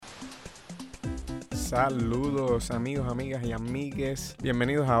Saludos amigos, amigas y amigues.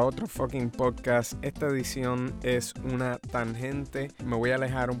 Bienvenidos a otro fucking podcast. Esta edición es una tangente. Me voy a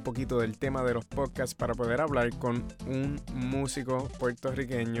alejar un poquito del tema de los podcasts para poder hablar con un músico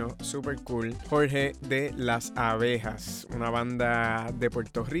puertorriqueño super cool, Jorge de Las Abejas, una banda de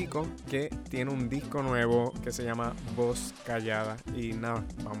Puerto Rico que tiene un disco nuevo que se llama Voz Callada. Y nada,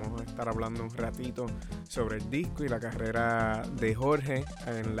 vamos a estar hablando un ratito sobre el disco y la carrera de Jorge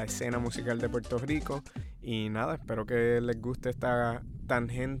en la escena musical de Puerto Rico. Y nada, espero que les guste esta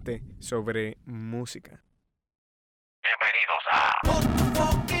tangente sobre música. Bienvenidos a Otro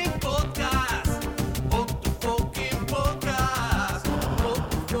Fucking Podcast. Otro Fucking Podcast. Otro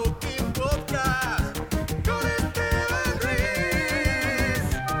Fucking Podcast. Con Esteban Ruiz.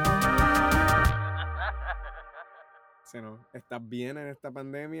 ¿Estás bien en esta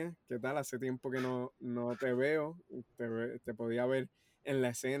pandemia? ¿Qué tal? Hace tiempo que no te veo. Te podía ver en la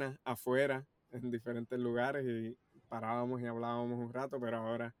escena afuera, en diferentes lugares, y parábamos y hablábamos un rato, pero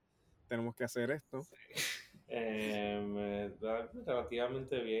ahora tenemos que hacer esto. Me da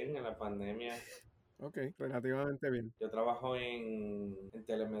relativamente bien en la pandemia. Ok, relativamente bien. Yo trabajo en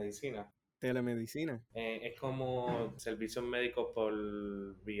telemedicina. Telemedicina. Es como servicios médicos por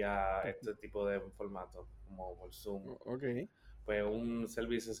vía este tipo de formato, como por Zoom. Ok. Pues un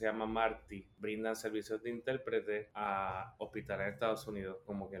servicio se llama Marty, brindan servicios de intérprete a hospitales en Estados Unidos,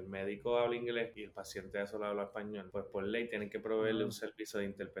 como que el médico habla inglés y el paciente solo habla español, pues por ley tienen que proveerle un servicio de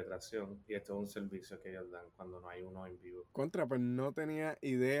interpretación, y esto es un servicio que ellos dan cuando no hay uno en vivo. Pues no tenía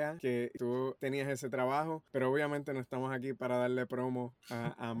idea que tú tenías ese trabajo, pero obviamente no estamos aquí para darle promo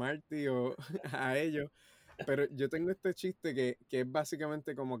a Marty o a ellos, pero yo tengo este chiste que es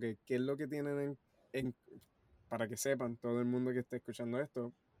básicamente como que qué es lo que tienen para que sepan todo el mundo que esté escuchando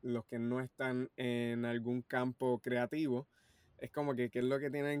esto, los que no están en algún campo creativo, es como que qué es lo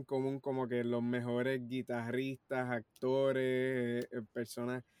que tienen en común, como que los mejores guitarristas, actores,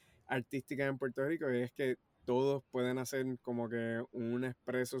 personas artísticas en Puerto Rico, y es que todos pueden hacer como que un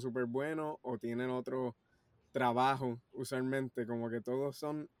expreso súper bueno o tienen otro trabajo usualmente, como que todos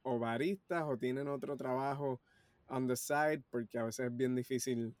son o baristas o tienen otro trabajo on the side, porque a veces es bien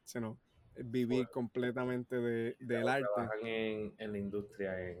difícil, vivir completamente del arte. Trabajan en la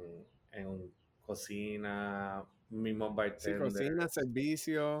industria, en cocina, mismos Sí, bartenders. cocina,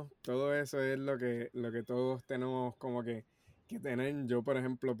 servicios, todo eso es lo que todos tenemos como que tener. Yo, por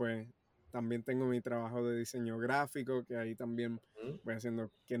ejemplo, pues también tengo mi trabajo de diseño gráfico, que ahí también voy haciendo,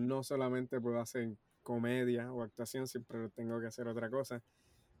 que no solamente puedo hacer comedia o actuación, siempre tengo que hacer otra cosa.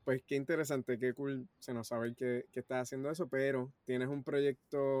 Pues qué interesante, qué cool saber que estás haciendo eso, pero tienes un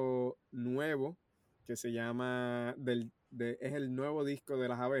proyecto nuevo que se llama, es el nuevo disco de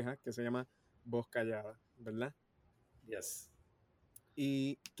Las Abejas, que se llama Voz Callada, ¿verdad? Yes.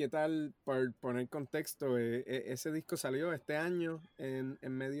 ¿Y qué tal, por poner contexto, ese disco salió este año en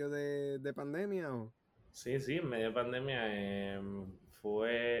medio de pandemia? ¿O? Sí, en medio de pandemia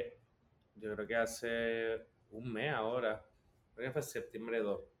fue, yo creo que hace un mes ahora, creo que fue septiembre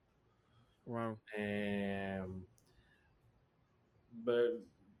 2. Wow.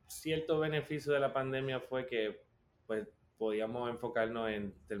 Cierto beneficio de la pandemia fue que pues podíamos enfocarnos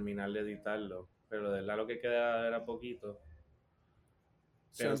en terminar de editarlo, pero de verdad lo que quedaba era poquito.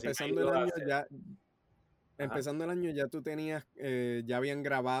 Pero sí me Empezando el ayudó a año hacer. ya, Ajá. empezando el año ya tú tenías, ya habían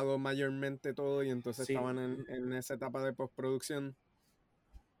grabado mayormente todo y entonces Sí. estaban en esa etapa de postproducción.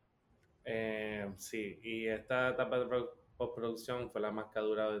 Sí, y esta etapa de postproducción fue la más que ha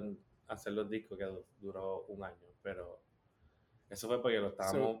durado en hacer los discos, que duró un año, pero eso fue porque lo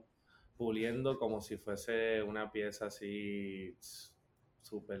estábamos puliendo como si fuese una pieza así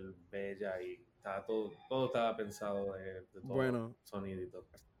súper bella, y estaba todo estaba pensado de todo, Bueno, sonidito.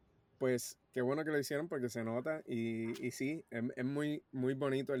 pues qué bueno que lo hicieron porque se nota y sí, es muy, muy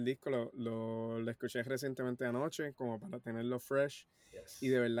bonito el disco, lo escuché recientemente anoche como para tenerlo fresh. Yes. Y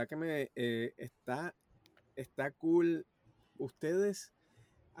de verdad que está cool. Ustedes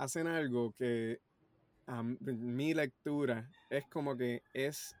hacen algo que a mi lectura es como que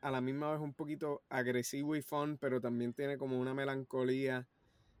es a la misma vez un poquito agresivo y fun, pero también tiene como una melancolía.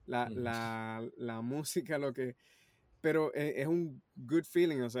 La música, pero es un good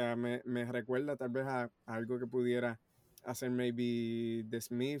feeling, o sea, me recuerda tal vez a algo que pudiera hacer maybe The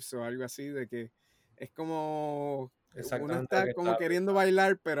Smiths o algo así, de que es como uno Exactamente lo está que como estaba queriendo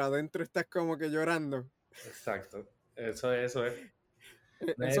bailar, pero adentro estás como que llorando. Exacto, eso es.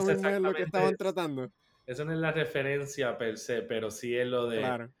 No Eso es mismo es lo que estaban exactamente, tratando. eso no es la referencia per se, pero sí es lo de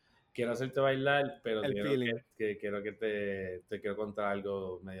Claro, quiero hacerte bailar, pero el feeling. quiero que te quiero contar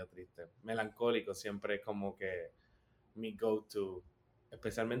algo medio triste. Melancólico siempre es como que mi go-to,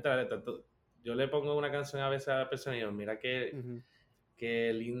 especialmente la letra. yo le pongo una canción a veces a la persona y yo, mira Ujú.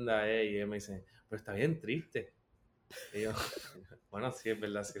 qué linda es, y él me dice, pero está bien triste. Y yo, bueno, sí, es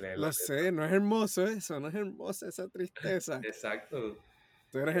verdad, sí lees la Lo letra. sé, no es hermoso eso, no es hermosa esa tristeza. Exacto.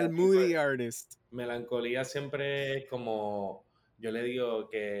 Tú eres Para el mí, pues, moody artist. melancolía siempre es como, yo le digo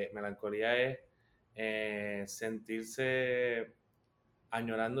que melancolía es sentirse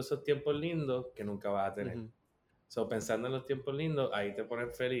añorando esos tiempos lindos que nunca vas a tener. Ujú. So, pensando en los tiempos lindos, ahí te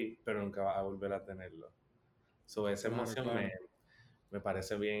pones feliz, pero nunca vas a volver a tenerlo. So, esa Claro, emoción claro. me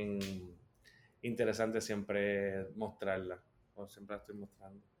parece bien interesante siempre mostrarla. O siempre la estoy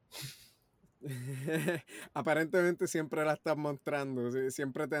mostrando. Aparentemente siempre la estás mostrando,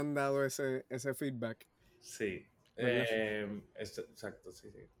 siempre te han dado ese feedback, Sí. ¿verdad? Exacto,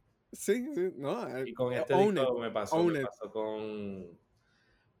 sí, sí. Sí, sí, no, Y con este own it, disco me own it. pasó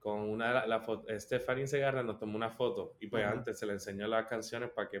con una, la foto, Stephanie Segarra nos tomó una foto y pues Ajá, antes se le enseñó las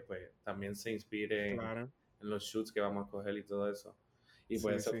canciones para que pues también se inspire claro, en los shoots que vamos a coger y todo eso. Y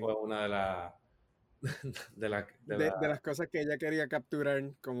pues sí, eso sí. fue una de las De las cosas que ella quería capturar,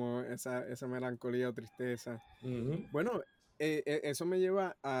 como esa melancolía o tristeza. Ujú. Bueno, eso me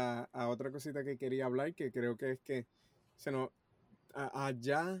lleva a otra cosita que quería hablar, que creo que es que se nos,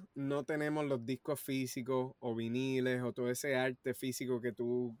 allá no tenemos los discos físicos o viniles o todo ese arte físico que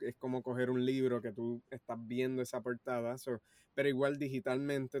tú, es como coger un libro que tú estás viendo esa portada, pero igual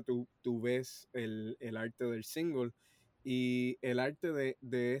digitalmente tú ves el arte del single. Y el arte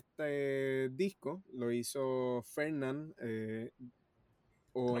de este disco lo hizo Fernand,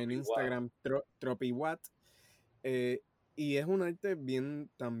 o en Tropiguá. Instagram Tropiwatt, eh, y es un arte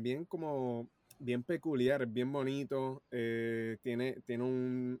bien, también como bien peculiar, es bien bonito, tiene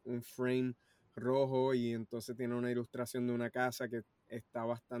un frame rojo y entonces tiene una ilustración de una casa que está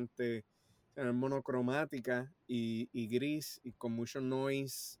bastante monocromática y gris y con mucho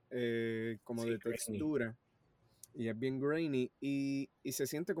noise, como Sí, de Grainy. textura, y es bien grainy y se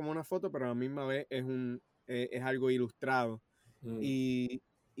siente como una foto, pero a la misma vez es algo ilustrado. Mm. Y,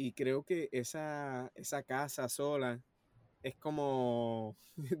 y creo que esa casa sola es como,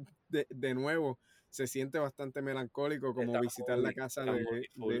 de nuevo, se siente bastante melancólico, como visitar la casa Está muy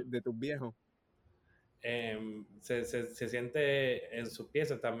full. de tus viejos. Se siente en sus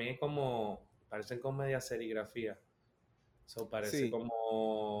piezas también como, parecen como media serigrafía. So, parece Sí,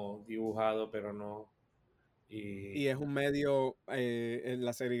 como dibujado, pero no. Y y es un medio,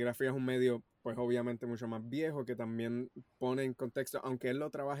 la serigrafía es un medio, pues obviamente mucho más viejo, que también pone en contexto, aunque él lo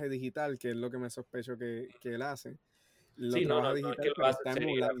trabaje digital, que es lo que me sospecho que él hace, lo sí, no, trabaja no es que digital, lo pero hace está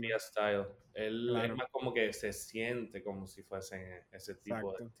emulando. serigrafía style. Él es Claro, más como que se siente como si fuesen ese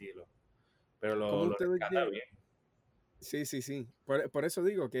tipo de exacto. estilo. Pero ¿Cómo lo ustedes rescata bien. Sí, sí, sí. Por eso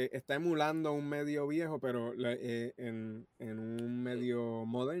digo que está emulando un medio viejo, pero en un medio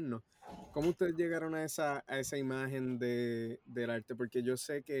moderno. ¿Cómo ustedes llegaron a esa imagen del arte? Porque yo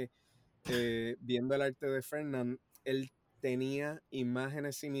sé que, viendo el arte de Fernand, él tenía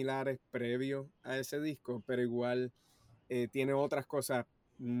imágenes similares previo a ese disco, pero igual, tiene otras cosas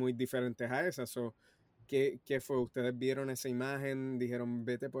muy diferentes a esas. ¿Qué fue? ¿Ustedes vieron esa imagen? Dijeron,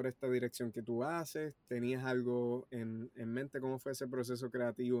 vete por esta dirección que tú haces. ¿Tenías algo en mente? ¿Cómo fue ese proceso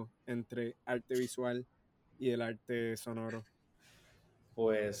creativo entre arte visual y el arte sonoro?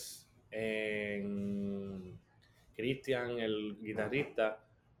 Pues Cristian, el guitarrista,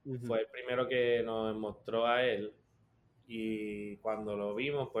 Ujú. fue el primero que nos mostró a él. Y cuando lo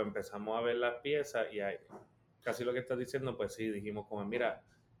vimos, pues empezamos a ver las piezas y ahí, casi lo que estás diciendo, pues sí, dijimos como, mira,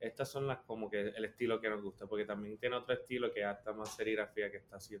 estas son las como que el estilo que nos gusta, porque también tiene otro estilo que hasta más serigrafía que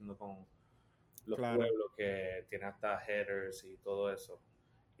está haciendo con los Claro. pueblos, que tiene hasta headers y todo eso.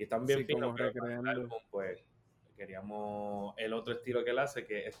 Y están bien Sí, finos, como pero para el recreando. álbum, pues queríamos el otro estilo que él hace,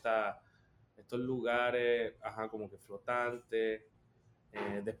 que estos lugares, ajá, como que flotantes,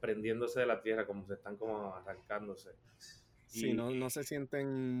 desprendiéndose de la tierra, como se están como arrancándose. Sí, Y no se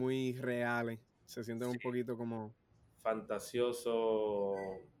sienten muy reales. Se sienten sí, un poquito como, fantasioso,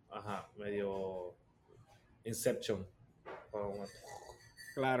 ajá, medio Inception, como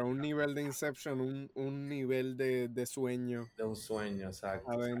claro, un nivel de Inception, un nivel de sueño de un sueño,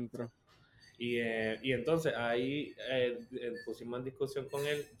 exacto, exacto. adentro. Y entonces ahí pusimos en discusión con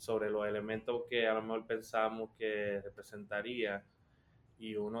él sobre los elementos que a lo mejor pensábamos que representaría,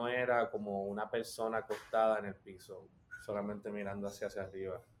 y uno era como una persona acostada en el piso, solamente mirando hacia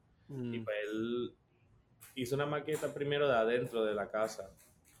arriba. Y Mm, pues él hizo una maqueta primero de adentro de la casa,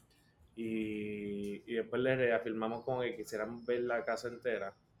 y después le reafirmamos como que quisiéramos ver la casa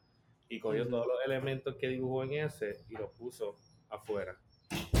entera, y cogió ujú, todos los elementos que dibujó en ese y los puso afuera.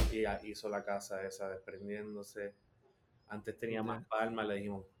 Y hizo la casa esa desprendiéndose. Antes tenía más ya. palmas, le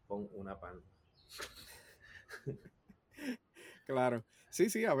dijimos, con una palma. Claro. Sí,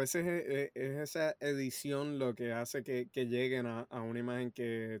 sí, a veces es esa edición lo que hace que lleguen a una imagen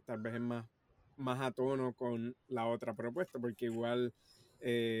que tal vez es más a tono con la otra propuesta, porque igual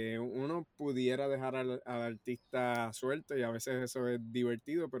uno pudiera dejar al artista suelto y a veces eso es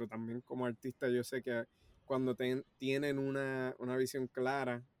divertido, pero también como artista yo sé que cuando tienen una visión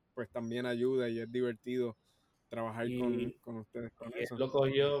clara, pues también ayuda y es divertido trabajar Y, con ustedes con y él eso. lo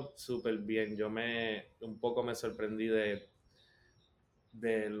cogió súper bien. Un poco me sorprendí de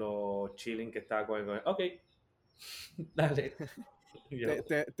lo chilling que estaba con él. Ok, dale. Yo, te,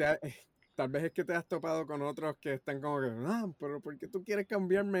 te- te ha- Tal vez es que te has topado con otros que están como que, pero ¿por qué tú quieres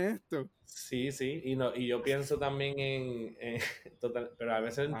cambiarme esto? sí, sí, y, no, y yo pienso también total, pero a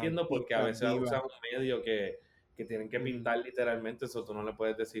veces entiendo porque a Artistas, veces divas, usan un medio que tienen que ujú, pintar literalmente eso, tú no le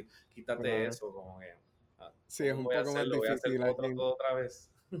puedes decir, quítate claro. eso, como que, Sí, es ¿cómo un voy a poco más hacerlo? ¿Voy a hacer difícil alguien. todo otra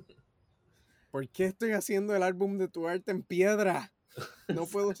vez? ¿Por qué estoy haciendo el álbum de tu arte en piedra? No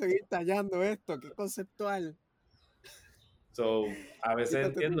puedo seguir tallando esto, qué conceptual. So, a veces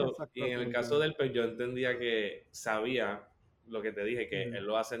Quítate todas entiendo, esas y en cosas, el caso ¿entiendes? del pues yo entendía que sabía lo que te dije, que Ujú, él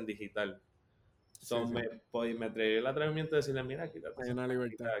lo hace en digital. sí, So, sí, me atreví el atrevimiento de decirle, mira, quítate hay esas una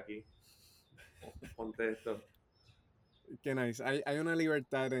palabritas libertad. de aquí, ponte esto. Qué nice. Hay una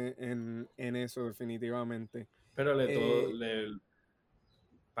libertad en eso, definitivamente. Pero Eh,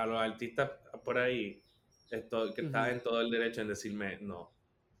 para los artistas por ahí, que estás ujú, en todo el derecho en decirme no.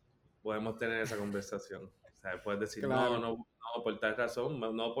 Podemos tener esa conversación. O sea, puedes decir claro. no, por tal razón,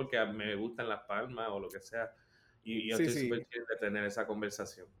 no porque me gustan las palmas o lo que sea. Y yo Sí, estoy súper sí, chill de tener esa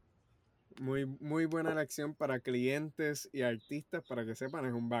conversación. muy buena lección para clientes y artistas para que sepan,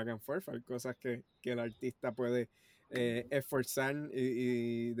 es un back and forth. Hay cosas que el artista puede esforzar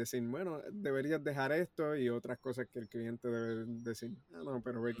y decir, bueno, deberías dejar esto, y otras cosas que el cliente debe decir, no,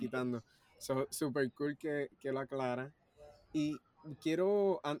 pero voy quitando. Super cool que lo aclara. Y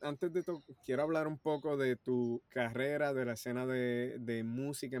antes de todo, quiero hablar un poco de tu carrera, de la escena de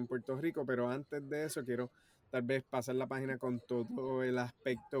música en Puerto Rico, pero antes de eso quiero tal vez pasar la página con todo el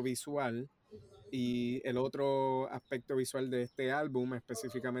aspecto visual y el otro aspecto visual de este álbum,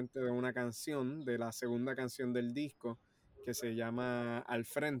 específicamente de una canción, de la segunda canción del disco, que se llama Al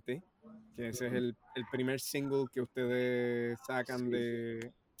Frente, que ese es Ujú. el primer single que ustedes sacan Sí.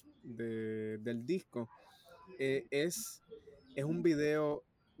 del disco. Eh, es es un video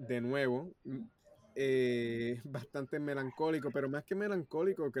de nuevo, bastante melancólico, pero más que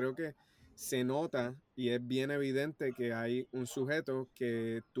melancólico, creo que se nota y es bien evidente que hay un sujeto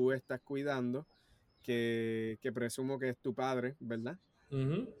que tú estás cuidando, que presumo que es tu padre, ¿verdad?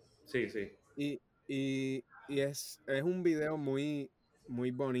 Ujú. Sí, sí. Y es un video muy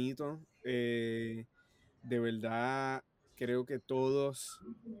bonito. De verdad, creo que todos,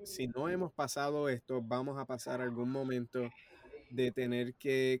 si no hemos pasado esto, vamos a pasar algún momento de tener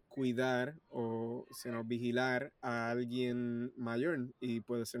que cuidar o sino vigilar a alguien mayor, y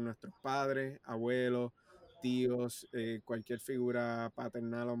puede ser nuestros padres, abuelos, tíos, cualquier figura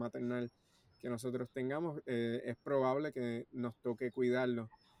paternal o maternal que nosotros tengamos, es probable que nos toque cuidarlo.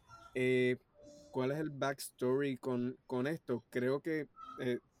 Eh, ¿Cuál es el backstory con esto? Creo que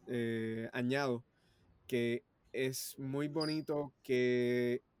añado que es muy bonito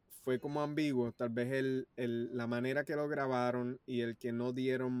que fue como ambiguo, tal vez la manera que lo grabaron y el que no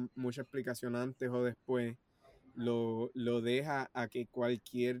dieron mucha explicación antes o después, lo deja a que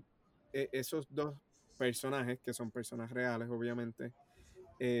esos dos personajes, que son personas reales, obviamente,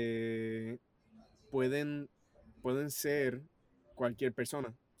 eh, pueden, pueden ser cualquier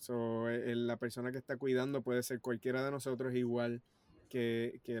persona. La persona que está cuidando puede ser cualquiera de nosotros, igual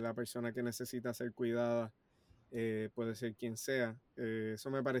que la persona que necesita ser cuidada, puede ser quien sea. Eso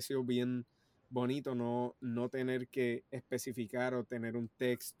me pareció bien bonito, no tener que especificar o tener un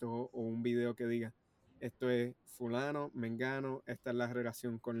texto o un video que diga, esto es fulano, mengano, esta es la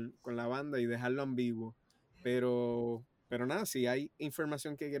relación con la banda, y dejarlo ambiguo. Pero nada, si hay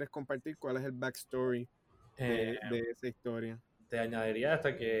información que quieres compartir, ¿cuál es el backstory Eh, de esa historia? Te añadiría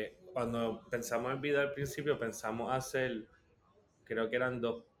hasta que cuando pensamos en vida al principio, pensamos hacer, creo que eran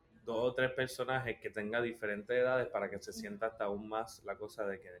dos o tres personajes que tengan diferentes edades para que se sienta hasta aún más la cosa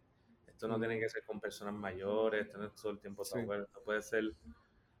de que esto no tiene Mm, que ser con personas mayores, esto no es todo el tiempo tu sí. abuelo, esto puede ser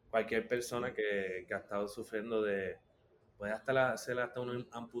cualquier persona que ha estado sufriendo puede ser hasta una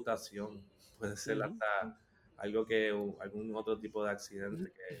amputación, puede ser Ujú, hasta algo algún otro tipo de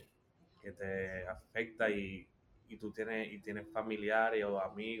accidente que te afecta y tienes familiares o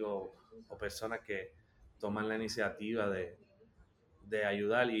amigos o personas que toman la iniciativa de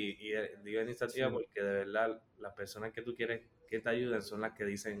ayudar digo iniciativa sí. porque de verdad las personas que tú quieres que te ayuden son las que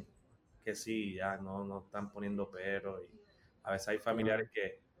dicen que sí, ya no están poniendo pero. Y a veces hay familiares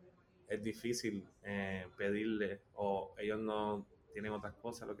que es difícil pedirle o ellos no tienen otras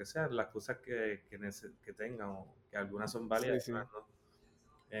cosas, lo que sea, las cosas que tengan, o que algunas son Sí, válidas y sí. otras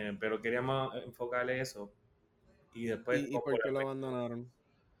no. Pero queríamos enfocarle eso y después ¿Y por qué lo abandonaron?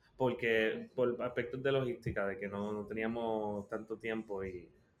 porque por aspectos de logística, de que no teníamos tanto tiempo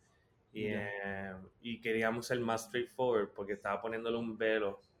Ya. y queríamos ser más straightforward porque estaba poniéndole un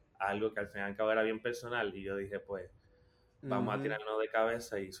velo a algo que al final y al cabo era bien personal y yo dije pues vamos a Ujú. tirarnos de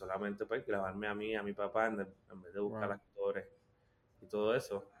cabeza y solamente pues grabarme a mí, a mi papá en vez de buscar Wow. actores y todo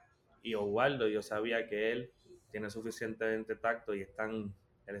eso. Y Osvaldo, yo sabía que él tiene suficientemente tacto y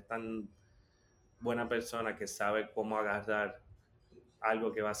él es tan buena persona que sabe cómo agarrar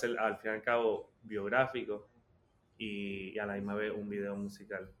algo que va a ser al fin y al cabo biográfico y a la misma vez un video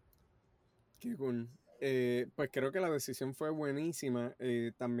musical. Qué cool. Pues creo que la decisión fue buenísima.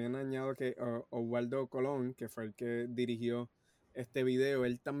 También añado que Osvaldo Colón, que fue el que dirigió este video,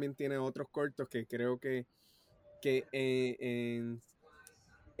 él también tiene otros cortos que creo que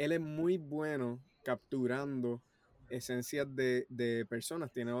él es muy bueno capturando esencias de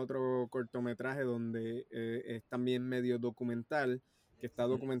personas. Tiene otro cortometraje donde es también medio documental, que está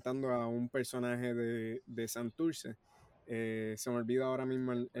documentando a un personaje de Santurce. Se me olvida ahora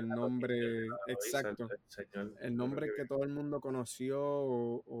mismo el nombre Lo hizo exacto, el señor, el yo creo nombre que que todo el mundo conoció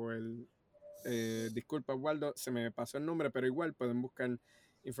o el... disculpa, Waldo, se me pasó el nombre, pero igual pueden buscar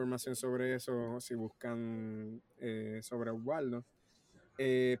información sobre eso si buscan sobre Waldo.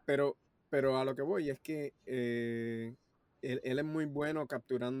 Eh, pero, pero a lo que voy es que él es muy bueno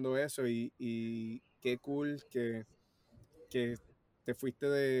capturando eso y qué cool que te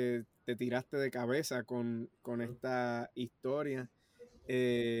tiraste de cabeza con esta historia.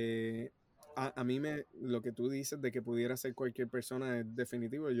 A mí lo que tú dices de que pudiera ser cualquier persona es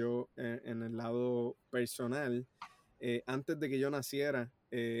definitivo. Yo en el lado personal, antes de que yo naciera,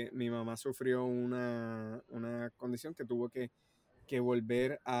 mi mamá sufrió una condición que tuvo que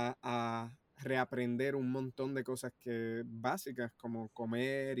volver a reaprender un montón de cosas básicas como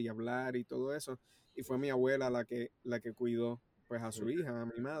comer y hablar y todo eso. Y fue mi abuela la que cuidó pues a su hija, a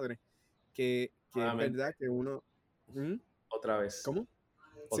mi madre, que es nuevamente verdad que uno... ¿Mm? otra vez, ¿Cómo?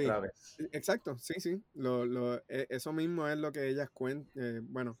 Sí, otra vez. exacto, sí, sí. Eso mismo es lo que ellas cuentan.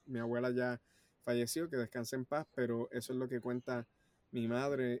 Bueno, mi abuela ya falleció, que descanse en paz, pero eso es lo que cuenta mi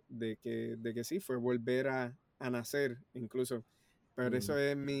madre de que sí, fue volver a nacer, incluso. Pero Mm. eso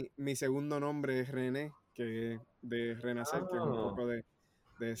es mi segundo nombre, es René, que de renacer, que es un Ah, poco de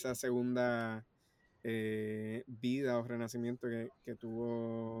esa segunda vida o renacimiento que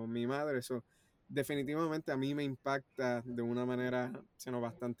tuvo mi madre. Eso definitivamente a mí me impacta de una manera sino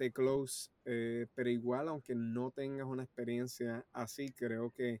bastante close, pero igual aunque no tengas una experiencia así,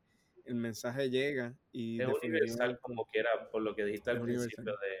 creo que el mensaje llega y es universal definitivamente como quiera, por lo que dijiste es al universal.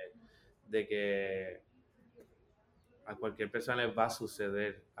 principio de que a cualquier persona le va a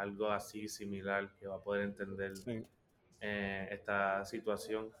suceder algo así similar que va a poder entender Sí, esta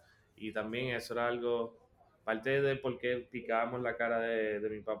situación. Y también eso era algo, parte de por qué picábamos la cara de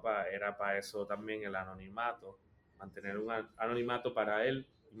mi papá, era para eso también el anonimato, mantener un anonimato para él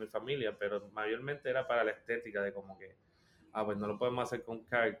y mi familia, pero mayormente era para la estética de como que, pues no lo podemos hacer con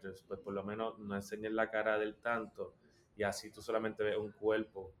characters, pues por lo menos no enseñes la cara del tanto y así tú solamente ves un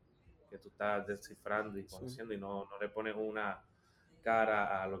cuerpo que tú estás descifrando y sí. conociendo y no le pones una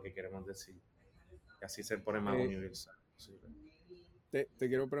cara a lo que queremos decir. Y así se pone más Eh, universal posible. te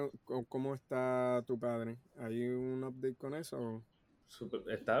quiero preguntar, ¿cómo está tu padre? ¿Hay un update con eso?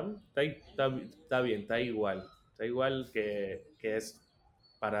 Está bien, está igual que es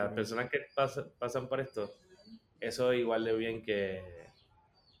para Que personas que pasan por esto, eso es igual de bien que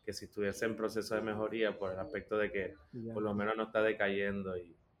si estuviese en proceso de mejoría por el aspecto de que ya. por lo menos no está decayendo,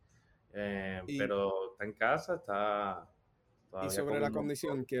 Y, pero está en casa, está Y todavía sobre come la un montón.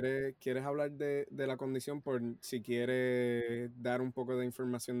 condición, ¿quieres hablar de la condición por si quieres dar un poco de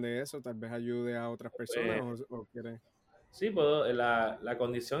información de eso? Tal vez ayude a otras personas Pues, o quieres... sí, la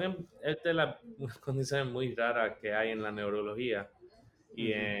condición es de las unas condiciones muy raras que hay en la neurología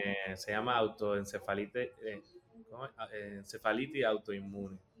y Ujú. se llama autoencefalitis, ¿cómo es? Encefalitis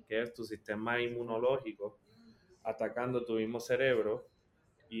autoinmune, que es tu sistema inmunológico atacando tu mismo cerebro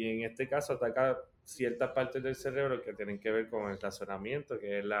y en este caso ataca ciertas partes del cerebro que tienen que ver con el razonamiento,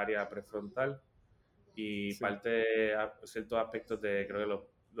 que es el área prefrontal y Sí, ciertos aspectos de, creo que los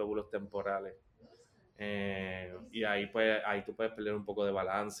lóbulos temporales. Y ahí, pues, ahí tú puedes perder un poco de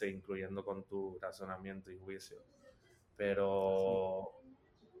balance, incluyendo con tu razonamiento y juicio. sí. Pero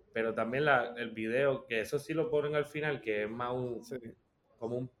Pero también el video, que eso sí lo ponen al final, que es más Sí.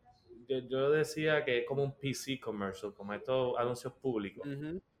 como un, yo decía que es como un PC commercial, como estos anuncios públicos.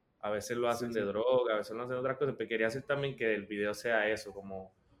 Ujú. A veces lo Sí, hacen de sí. droga, a veces lo hacen de otras cosas, pero quería decir también que el video sea eso,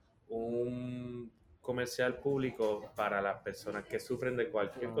 como un comercial público para las personas que sufren de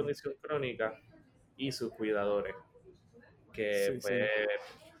cualquier Claro. condición crónica y sus cuidadores, que Sí, pues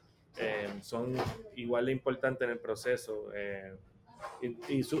sí. son igual de importantes en el proceso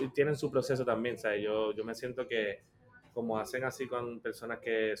y tienen su proceso también. ¿Sabes? Yo me siento que como hacen así con personas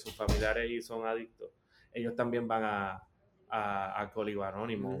que sus familiares y son adictos, ellos también van a Alcohólicos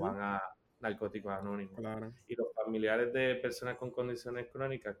Anónimos, Ujú. van a Narcóticos Anónimos. Claro. Y los familiares de personas con condiciones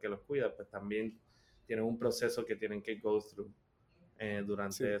crónicas que los cuidan, pues también tienen un proceso que tienen que go through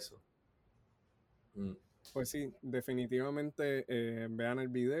durante Sí. eso. Mm. Pues sí, definitivamente vean el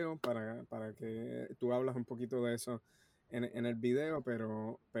video para que tú hablas un poquito de eso en el video,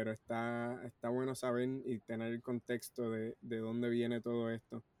 pero está bueno saber y tener el contexto de dónde viene todo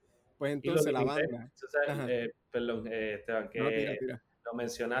esto. Pues Y lo entonces la limité, banda, tú sabes, ajá, perdón, Esteban, no, tira, que tira. lo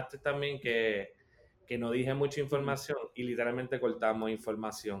mencionaste también que no dije mucha Ujú. información y literalmente cortamos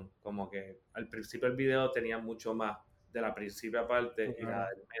información, como que al principio el video tenía mucho más de la principal parte y la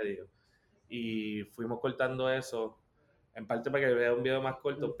Claro. del medio. Y fuimos cortando eso, en parte para que vea un video más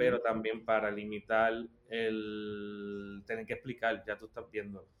corto, Ujú. pero también para limitar el tener que explicar, ya tú estás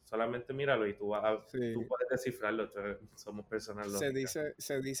viendo. Solamente míralo y tú Sí, puedes descifrarlo, somos personas lógicas.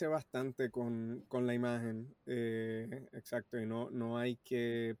 se dice bastante con la imagen, exacto, y no hay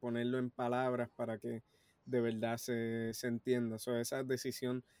que ponerlo en palabras para que de verdad se entienda. So, esa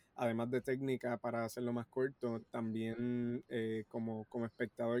decisión, además de técnica para hacerlo más corto, también como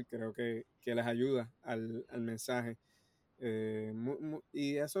espectador creo que les ayuda al mensaje.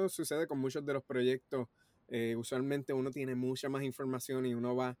 Y eso sucede con muchos de los proyectos. Usualmente uno tiene mucha más información y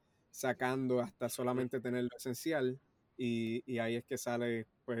uno va sacando hasta solamente tener lo esencial y ahí es que sale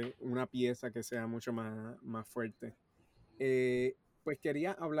pues una pieza que sea mucho más fuerte. Pues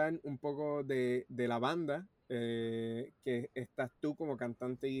quería hablar un poco de la banda, que estás tú como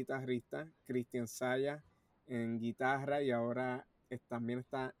cantante y guitarrista, Cristian Saya en guitarra y ahora también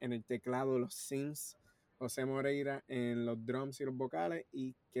está en el teclado los Sims, José Moreira en los drums y los vocales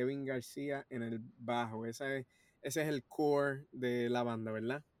y Kevin García en el bajo. Ese es el core de la banda,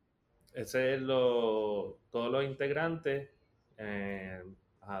 ¿verdad? Ese es todos los integrantes eh,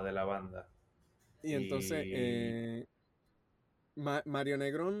 de la banda. Y entonces, Y Mario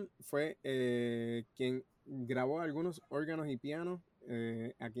Negrón fue quien grabó algunos órganos y pianos,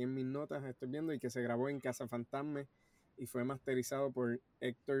 aquí en mis notas estoy viendo, y que se grabó en Casa Fantasme y fue masterizado por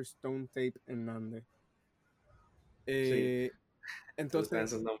Héctor Stone Tape Hernández. sí, Eh, te gustan entonces,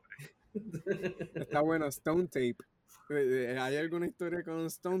 esos nombres. está bueno, Stone Tape. ¿Hay alguna historia con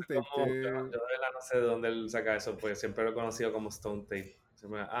Stone Tape Como, que yo de verdad no sé de dónde él saca eso, pues siempre lo he conocido como Stone Tape.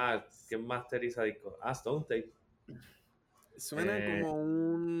 ¿Quién masteriza discos? Stone Tape. suena Eh, como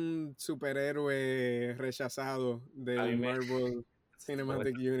un superhéroe rechazado a mí del me. Marvel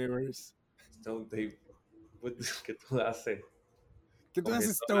Cinematic Universe? Stone Tape. ¿Qué tú haces? ¿Qué tú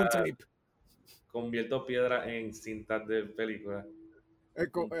haces, Convierto, Stone Tape? convierto piedra en cintas de película.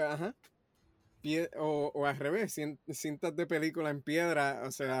 Ajá. O al revés, cintas de película en piedra,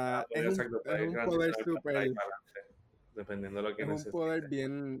 o sea, Pues exacto, es puedes un poder transicionar para atrás y súper, para adelante, dependiendo de lo que es un poder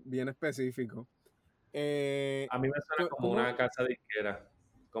necesites. bien específico. Eh, A mí me suena como ¿Cómo? una casa disquera,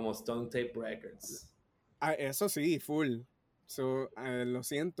 como Stone Tape Records. Eso sí, full. Lo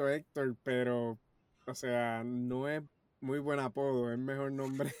siento, Héctor, pero, o sea, no es muy buen apodo, es mejor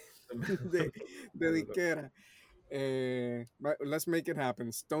nombre de, de Seguro. disquera. But let's make it happen.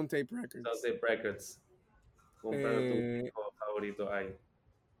 Stone Tape Stone Records. Tape Records. Compra tu Eh, disco favorito ahí.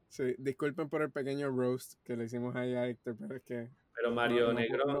 sí, disculpen por el pequeño roast que le hicimos ahí a Héctor, pero es que Pero no, Mario no,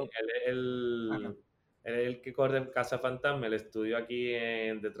 Negrón, no. Ajá, él es el que corre Casa Fantasma, el estudio aquí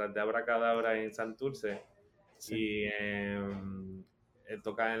detrás de Abracadabra en Santurce. sí. Y él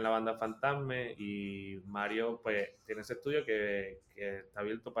toca en la banda Fantasme y Mario pues tiene ese estudio que está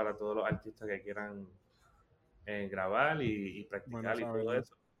abierto para todos los artistas que quieran grabar y Bueno practicar y todo saberlo.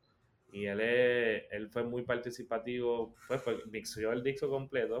 eso. Y él fue muy participativo, pues mixeó el disco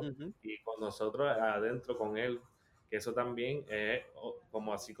completo Ujú, y con nosotros adentro con él, que eso también es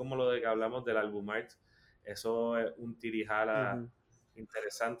como así como lo de que hablamos del album art, eso es un tirijala ujú.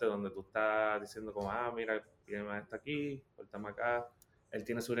 interesante donde tú estás diciendo como, mira, el tema está aquí, cortame acá, él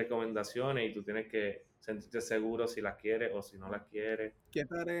tiene sus recomendaciones y tú tienes que sentirte seguro si las quieres o si no las quieres. ¿Qué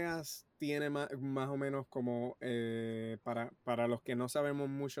tareas tiene más o menos como para los que no sabemos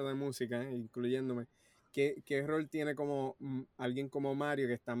mucho de música, incluyéndome? ¿qué rol tiene como alguien como Mario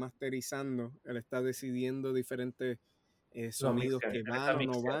que está masterizando? Él está decidiendo diferentes Los sonidos mixean, que él está van o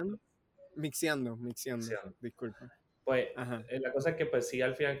no mixeando, van. Mixeando, mixeando. disculpa. Pues Ajá. la cosa es que pues sí,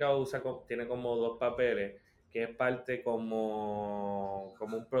 al fin y al cabo tiene como dos papeles, que es parte como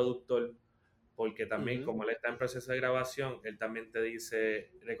un productor, porque también Ujú, como él está en proceso de grabación, él también te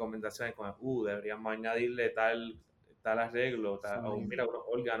dice recomendaciones como, deberíamos añadirle tal arreglo, o sonido. mira, unos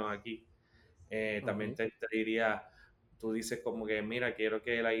órganos aquí. También Ok. te diría, tú dices como que, mira, quiero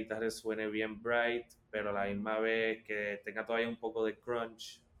que la guitarra suene bien bright, pero a la misma vez que tenga todavía un poco de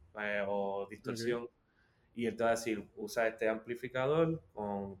crunch o Ok. distorsión. Y él te va a decir, usa este amplificador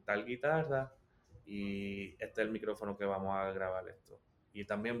con tal guitarra y este es el micrófono que vamos a grabar esto. Y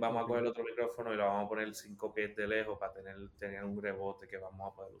también vamos a coger Ok. otro micrófono y lo vamos a poner 5 pies de lejos para tener un rebote que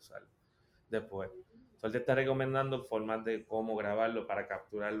vamos a poder usar después. Entonces, él te está recomendando formas de cómo grabarlo para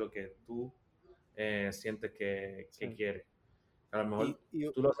capturar lo que tú sientes que Sí. quieres. A lo Y, mejor y,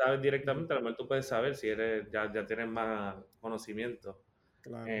 tú lo sabes ujú, directamente, a lo mejor tú puedes saber si ya tienes más conocimiento.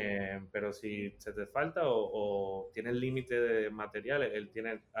 claro. Pero si se te falta o tienes límite de materiales, él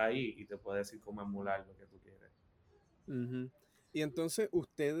tiene ahí y te puede decir cómo emular lo que tú quieres. Ujú. Y entonces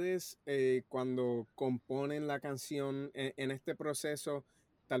ustedes cuando componen la canción en este proceso,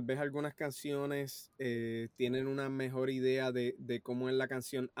 tal vez algunas canciones tienen una mejor idea de cómo es la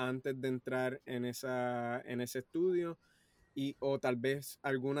canción antes de entrar en ese estudio o tal vez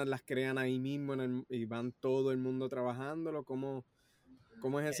algunas las crean ahí mismo y van todo el mundo trabajándolo.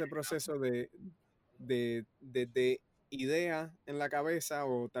 ¿Cómo es ese proceso de idea en la cabeza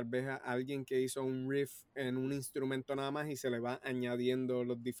o tal vez a alguien que hizo un riff en un instrumento nada más y se le va añadiendo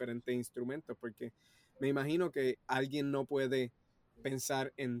los diferentes instrumentos? Porque me imagino que alguien no puede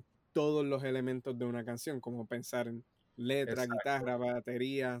pensar en todos los elementos de una canción, como pensar en letra, Exacto. guitarra,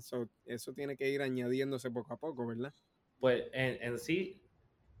 batería, eso tiene que ir añadiéndose poco a poco, ¿verdad? Pues en sí,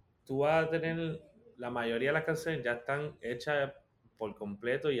 tú vas a tener, la mayoría de las canciones ya están hechas por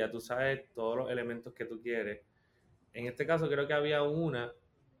completo y ya tú sabes todos los elementos que tú quieres. En este caso creo que había una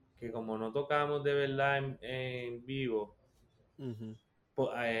que como no tocábamos de verdad en vivo, Ujú, pues,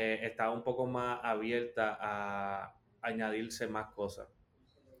 estaba un poco más abierta a añadirse más cosas.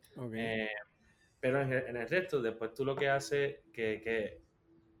 ok, Eh, pero en el resto, después tú lo que haces, que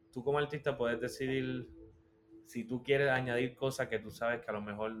tú como artista puedes decidir si tú quieres añadir cosas que tú sabes que a lo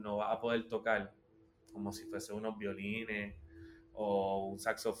mejor no vas a poder tocar, como si fuese unos violines o un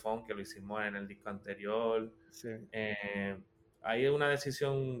saxofón que lo hicimos en el disco anterior. sí, Eh, Ahí es una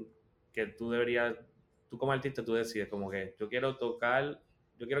decisión que tú como artista, tú decides como que yo quiero tocar,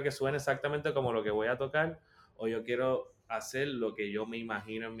 yo quiero que suene exactamente como lo que voy a tocar o yo quiero hacer lo que yo me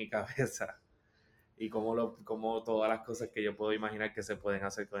imagino en mi cabeza y como todas las cosas que yo puedo imaginar que se pueden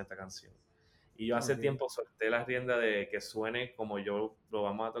hacer con esta canción. Y yo hace ok, tiempo solté la rienda de que suene como yo lo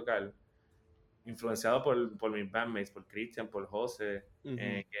vamos a tocar, influenciado por mis bandmates, por Christian, por José,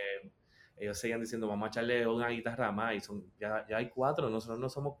 ujú, que ellos seguían diciendo, vamos a echarle una guitarra más, y ya hay 4, nosotros no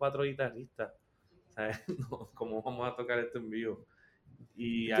somos 4 guitarristas, ¿sabes? No, ¿cómo vamos a tocar esto en vivo?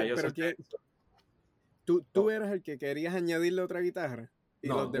 Y a ellos Pero solté que eso. tú No, eras el que querías añadirle otra guitarra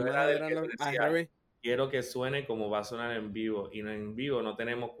y los no, yo demás era del eran que los al decía, revés. quiero que suene como va a sonar en vivo, y en vivo no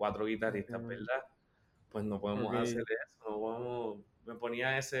tenemos 4 guitarristas, Okay, ¿verdad? Pues no podemos hacer ok. eso, no vamos, me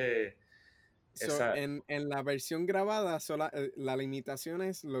ponía So, esa, en la versión grabada, la limitación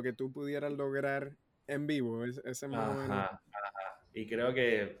es lo que tú pudieras lograr en vivo. Ese es más o menos ajá, y creo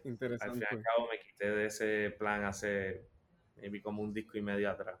que al fin y al interesante. cabo me quité de ese plan hace maybe como un disco y medio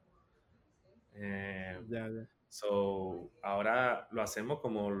atrás. Eh, Ya, ya. Ahora lo hacemos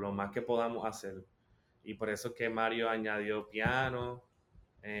como lo más que podamos hacer. Y por eso es que Mario añadió piano.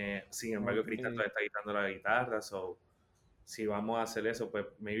 Sin embargo, Ok. Cristian todavía está quitando la guitarra. Si vamos a hacer eso, pues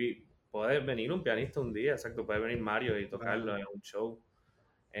maybe puede venir un pianista un día, exacto. Puede venir Mario y tocarlo Claro. en un show.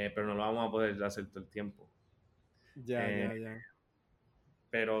 Pero no lo vamos a poder hacer todo el tiempo. Ya, Eh, ya, ya.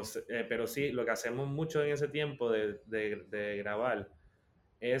 pero sí, lo que hacemos mucho en ese tiempo de grabar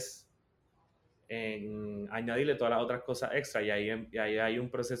es añadirle todas las otras cosas extra y ahí hay un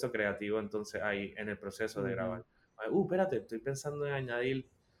proceso creativo entonces ahí en el proceso de grabar. Ujú, Espérate, estoy pensando en añadir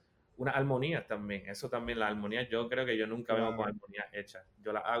unas armonías también. Eso también, las armonías, yo creo que yo nunca vengo con claro. armonías hechas.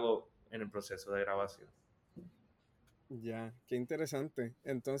 Yo las hago en el proceso de grabación. Ya, qué interesante.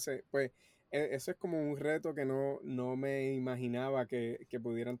 Entonces, pues, eso es como un reto que no me imaginaba que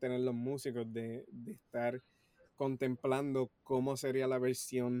pudieran tener los músicos de estar contemplando cómo sería la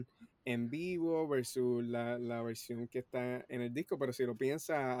versión en vivo versus la versión que está en el disco, pero si lo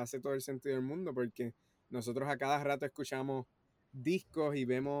piensas, hace todo el sentido del mundo porque nosotros a cada rato escuchamos discos y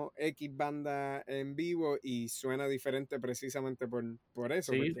vemos X banda en vivo y suena diferente precisamente por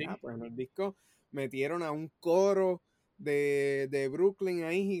eso, Sí, porque sí. pues en el disco metieron a un coro de Brooklyn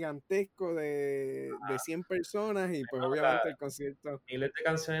ahí gigantesco de 100 personas y pues No, obviamente el concierto, miles de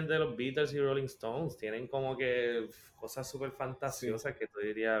canciones de los Beatles y Rolling Stones tienen como que cosas súper sí, fantasiosas que tú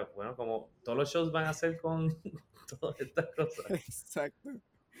dirías, bueno, como todos los shows van a ser con todas estas cosas. exacto.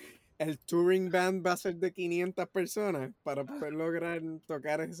 El touring band va a ser de 500 personas para poder lograr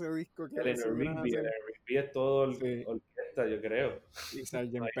tocar ese disco que decidieron El hacer. Eleanor Rigby es todo Sí, orquesta, yo creo. y No Sgt. hay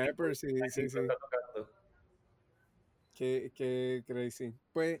ningún Pepper, sí, sí, técnico sí. está tocando. Qué crazy.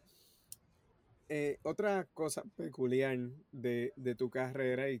 Pues otra cosa peculiar de tu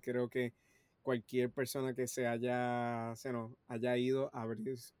carrera, y creo que cualquier persona que haya ido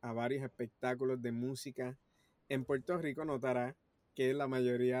a varios espectáculos de música en Puerto Rico notará que la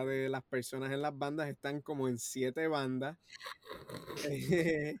mayoría de las personas en las bandas están como en 7 bandas.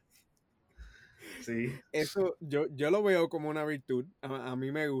 Sí. Eso yo lo veo como una virtud, a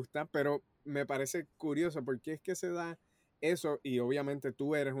mí me gusta, pero me parece curioso porque es que se da eso y obviamente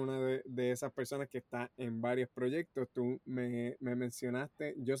tú eres una de esas personas que está en varios proyectos. Tú me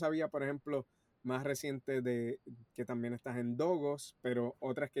mencionaste, yo sabía, por ejemplo, más reciente de que también estás en Dogos, pero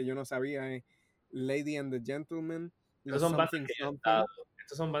otras que yo no sabía es Lady and the Gentleman, Estas los son bandas Something que yo he estado. Something.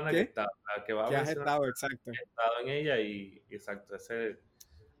 Estas son bandas que he ¿Qué? estado. La que va a Que has mencionar, estado, exacto. he estado en ella y exacto, esa es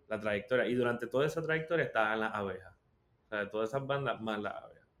la trayectoria. Y durante toda esa trayectoria estaban las abejas. O sea, de todas esas bandas, más las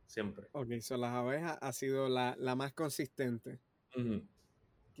abejas. Siempre. Ok, son las abejas ha sido la más consistente. Ujú.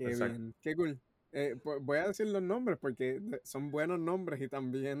 Qué Exacto. bien, qué cool. Voy a decir los nombres porque son buenos nombres y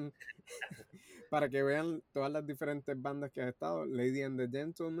también para que vean todas las diferentes bandas que has estado. Lady and the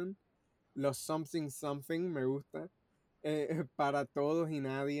Gentleman, los Something Something, me gusta. Para Todos y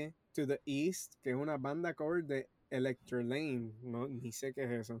Nadie, To the East, que es una banda cover de Electro Lane. No, ni sé qué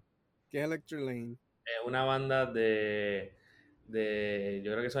es eso. ¿Qué es Electro Lane? Es una banda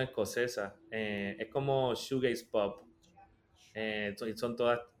yo creo que son escocesas. Es como shoegaze pop. Son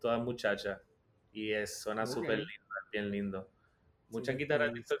todas muchachas. Y suena Ok, súper lindo, es bien lindo. Muchas super guitarras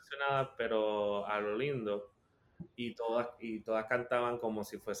nice. distorsionadas, pero a lo lindo. Y todas cantaban como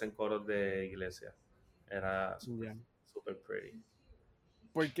si fuesen coros de iglesia. Era súper Ya. súper pretty.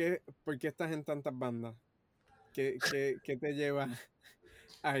 ¿Por qué estás en tantas bandas? ¿Qué te lleva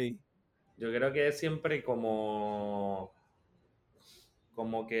ahí? Yo creo que es siempre como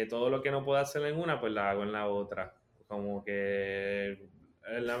que todo lo que no puedo hacer en una, pues la hago en la otra. Como que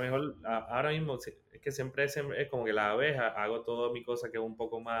es la mejor, ahora mismo es que siempre es como que la abeja, hago toda mi cosa que es un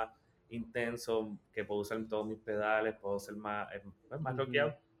poco más intenso, que puedo usar todos mis pedales, puedo ser más Ujú.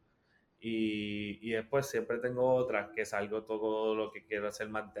 rockeado. Y después siempre tengo otras que salgo todo lo que quiero hacer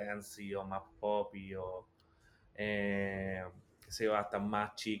más dancey o más pop o qué sé yo, hasta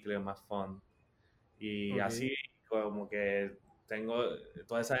más chicle, más fun. Y Ok, así como que tengo,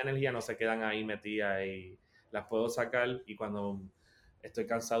 toda esa energía no se quedan ahí metidas y las puedo sacar y cuando estoy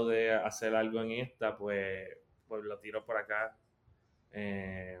cansado de hacer algo en esta, pues lo tiro por acá.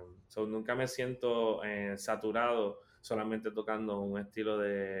 Eh, Nunca me siento saturado solamente tocando un estilo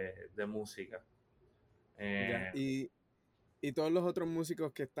de música. ya. Eh, Y todos los otros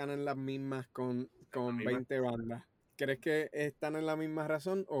músicos que están en las mismas a con mí me- 20 bandas, ¿crees que están en la misma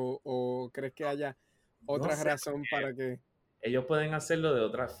razón o crees que haya no otra sé, razón para que... ellos pueden hacerlo de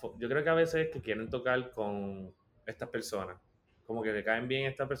otra forma. Yo creo que a veces es que quieren tocar con estas personas. Como que le caen bien a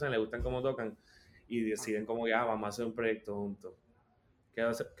estas personas, le gustan cómo tocan y deciden como que, vamos a hacer un proyecto juntos.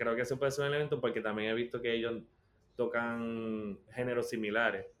 Creo que eso puede ser un elemento porque también he visto que ellos tocan géneros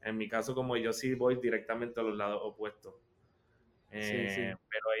similares. En mi caso, como yo sí voy directamente a los lados opuestos. Sí, sí,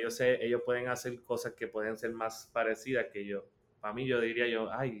 Pero ellos pueden hacer cosas que pueden ser más parecidas que yo. Para mí, yo diría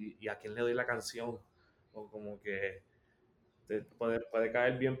ay, ¿y a quién le doy la canción? O como que puede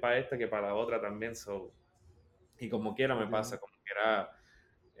caer bien para esta que para la otra también. Y como quiera me ya. pasa, como quiera,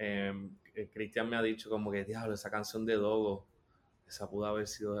 Cristian me ha dicho como que, diablo, esa canción de Dogo, esa pudo haber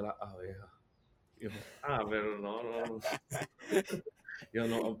sido de las abejas. Y yo, pero no. Yo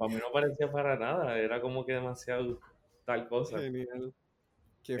no, para mí no parecía para nada, era como que demasiado tal cosa. Genial.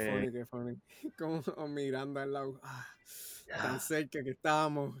 Qué Eh, funny, qué funny. Como mirando al lado, tan ya, cerca que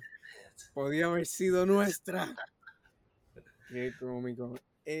estábamos, podía haber sido nuestra. Qué cómico.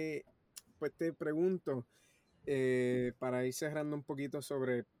 Pues te pregunto, para ir cerrando un poquito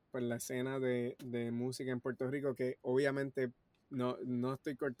sobre pues, la escena de música en Puerto Rico, que obviamente no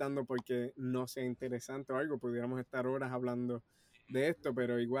estoy cortando porque no sea interesante o algo, pudiéramos estar horas hablando de esto,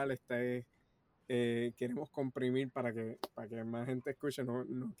 pero igual queremos comprimir para que más gente escuche, no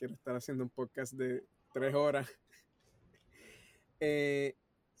quiero estar haciendo un podcast de 3 horas. Eh,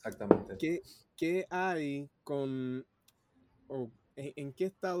 Exactamente. ¿qué hay con, o en qué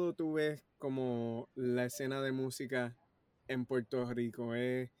estado tú ves como la escena de música en Puerto Rico?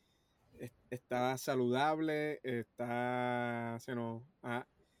 ¿Está saludable? ¿Está,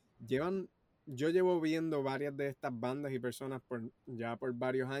 llevan, yo llevo viendo varias de estas bandas y personas ya por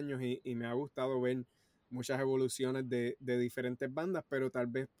varios años y me ha gustado ver muchas evoluciones de diferentes bandas, pero tal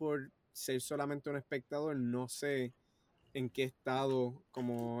vez por ser solamente un espectador no sé en qué estado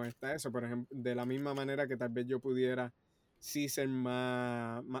como está eso. Por ejemplo, de la misma manera que tal vez yo pudiera sí ser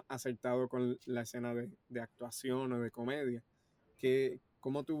más acertado con la escena de actuación o de comedia.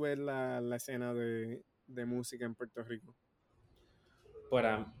 ¿Cómo tú ves la escena de música en Puerto Rico?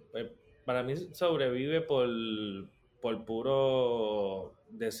 Para mí sobrevive por puro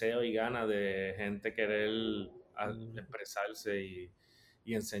deseo y ganas de gente querer Mm, expresarse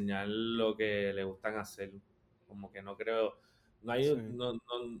y enseñar lo que le gustan hacer. Como que no creo, no hay, sí,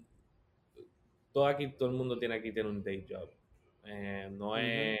 todo aquí, todo el mundo tiene un day job. No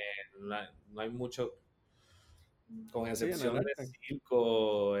ujú, es, no hay mucho, con sí, en el excepción de arte,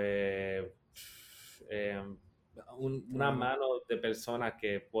 circo, eh, una claro. mano de personas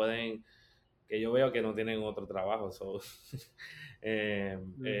que yo veo que no tienen otro trabajo. So,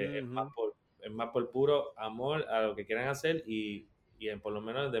 Ujú, ujú, es más por puro amor a lo que quieran hacer por lo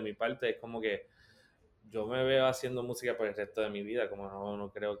menos de mi parte es como que yo me veo haciendo música por el resto de mi vida, como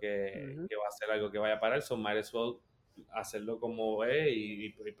no creo ujú, que va a ser algo que vaya a parar, so might as well hacerlo como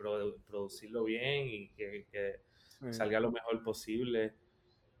es producirlo bien y que sí. salga lo mejor posible.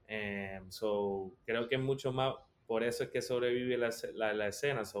 So, creo que es mucho más, por eso es que sobrevive la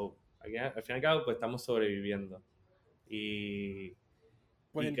escena. So, al fin y al cabo, pues estamos sobreviviendo. Y,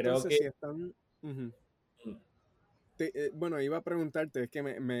 Pues y creo entonces que si están, ujú. mm, Bueno, iba a preguntarte, es que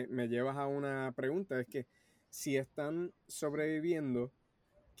me llevas a una pregunta, es que si están sobreviviendo,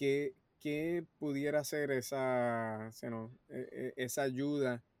 ¿qué pudiera ser esa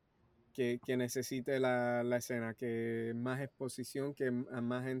ayuda que necesite la escena? Que más exposición, que a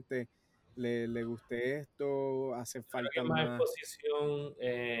más gente le guste esto, hace creo que falta más más. exposición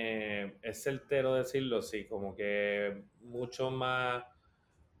es certero decirlo, sí, como que mucho más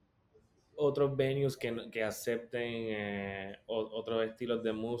otros venues que acepten otros estilos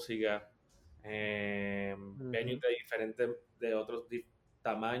de música, venues Ujú. de diferentes, de otros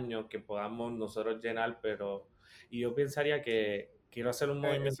tamaños que podamos nosotros llenar, pero y yo pensaría que quiero hacer un Eso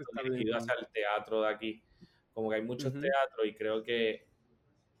movimiento está bien dirigido cool. hacia el teatro de aquí, como que hay muchos Ujú, teatros y creo que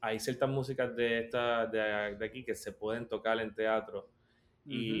hay ciertas músicas de aquí que se pueden tocar en teatro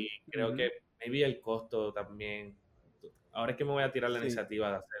ujú, y creo ujú. que maybe el costo también. Ahora es que me voy a tirar la Sí, iniciativa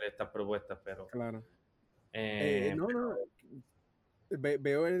de hacer estas propuestas, pero, claro. No, no, pero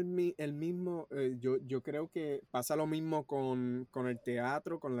veo el mismo, yo creo que pasa lo mismo con el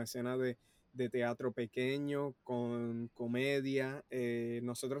teatro, con la escena de teatro pequeño, con comedia.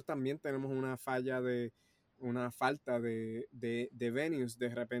 Nosotros también tenemos una falta de venues. De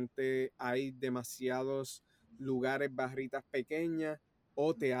repente hay demasiados lugares, barritas pequeñas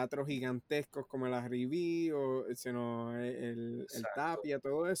o teatros gigantescos como el Arribí o el exacto. Tapia,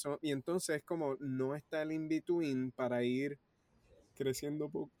 todo eso. Y entonces como no está el in-between para ir creciendo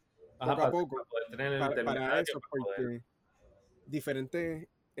Ajá, poco a poco para poder tener el para intermediario, eso, para poder. porque diferentes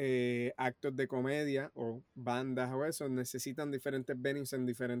actos de comedia o bandas o eso necesitan diferentes venues en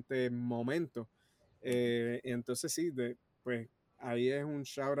diferentes momentos. Entonces sí, pues ahí es un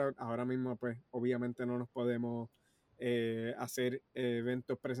shout out. Ahora mismo pues obviamente no nos podemos hacer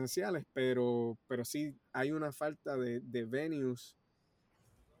eventos presenciales, pero sí hay una falta de venues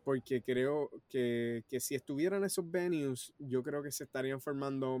porque creo que si estuvieran esos venues, yo creo que se estarían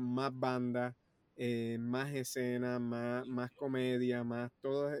formando más bandas, más escenas, más comedia, más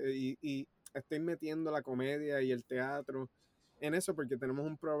todo. Y estoy metiendo la comedia y el teatro en eso porque tenemos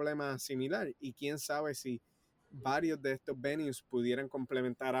un problema similar. Y quién sabe si varios de estos venues pudieran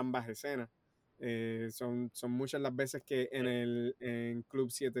complementar ambas escenas. Son muchas las veces que en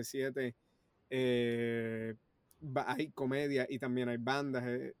Club 77 eh, hay comedia y también hay bandas,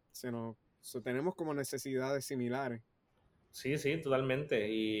 tenemos como necesidades similares. Sí, sí, totalmente.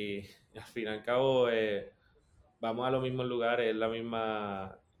 Y al fin y al cabo, vamos a los mismos lugares, es la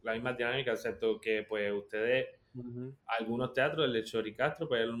misma dinámica, excepto que pues ustedes, Ujú, algunos teatros, el de Choricastro,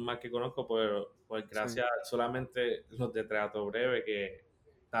 pues es el más que conozco, pues sí, gracias solamente los de teatro breve que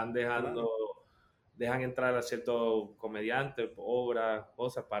están claro, dejan entrar a ciertos comediantes, obras,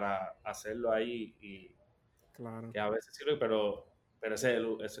 cosas para hacerlo ahí y claro. que a veces sirve, pero ese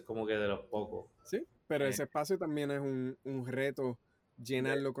es como que de los pocos. Sí, pero Eh, ese espacio también es un reto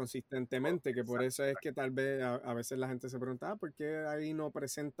llenarlo consistentemente, que por eso es Exacto. que tal vez a veces la gente se pregunta, ¿por qué ahí no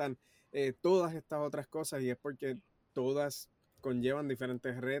presentan todas estas otras cosas? Y es porque todas conllevan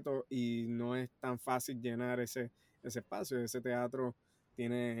diferentes retos y no es tan fácil llenar ese espacio. Ese teatro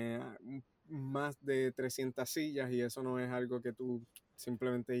tiene más de 300 sillas y eso no es algo que tú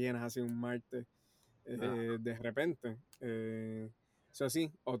simplemente llenas así un martes Ah, de repente. Eso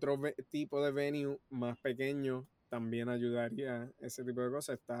sí, otro tipo de venue más pequeño también ayudaría a ese tipo de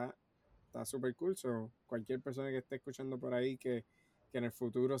cosas. Está súper cool. So, cualquier persona que esté escuchando por ahí que en el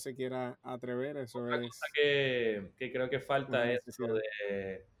futuro se quiera atrever, eso otra cosa es que creo que una falta es necesidad.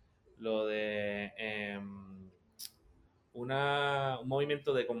 lo de un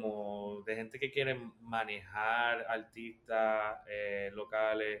movimiento de como de gente que quiere manejar artistas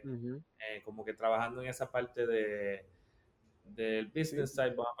locales, Ujú. como que trabajando en esa parte del Sí, business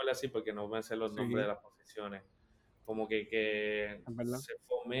side, vamos a hablar así porque no me sé los nombres de sí, las posiciones. Como que es verdad. se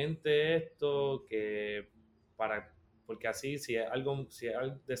fomente esto, para, porque así si es algo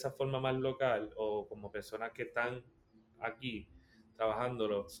de esa forma más local o como personas que están aquí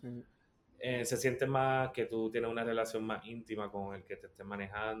trabajándolo, Sí, se siente más que tú tienes una relación más íntima con el que te esté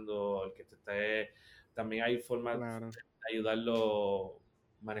manejando, el que te esté... También hay formas claro. de ayudarlo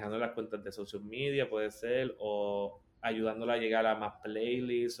manejando las cuentas de social media, puede ser, o ayudándolo a llegar a más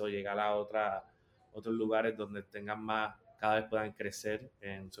playlists o llegar a otros lugares donde tengan más, cada vez puedan crecer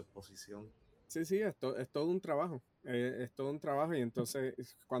en su exposición. Sí, sí, es todo un trabajo. Es todo un trabajo y entonces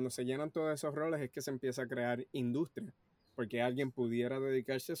cuando se llenan todos esos roles es que se empieza a crear industria. Porque alguien pudiera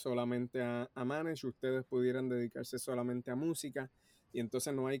dedicarse solamente a manage, ustedes pudieran dedicarse solamente a música y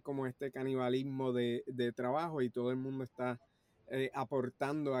entonces no hay como este canibalismo de trabajo y todo el mundo está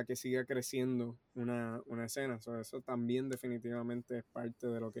aportando a que siga creciendo una escena. So, eso también definitivamente es parte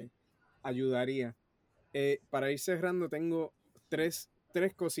de lo que ayudaría. Para ir cerrando, tengo tres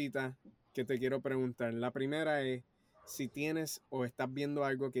cositas que te quiero preguntar. La primera es si tienes o estás viendo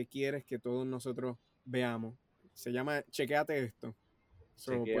algo que quieres que todos nosotros veamos. Se llama Chequéate esto.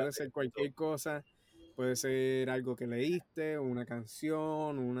 So, puede Chequéate ser esto. cualquier cosa, puede ser algo que leíste, una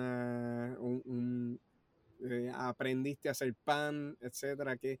canción, aprendiste a hacer pan,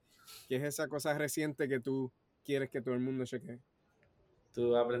 etcétera. ¿Qué es esa cosa reciente que tú quieres que todo el mundo chequee?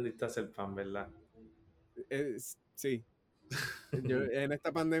 Tú aprendiste a hacer pan, ¿verdad? Sí. Yo en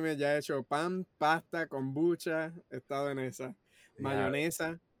esta pandemia ya he hecho pan, pasta, kombucha, he estado en esa. Ya,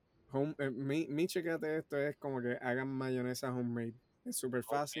 Mayonesa. Mi chequete esto es como que hagan mayonesa homemade. Es súper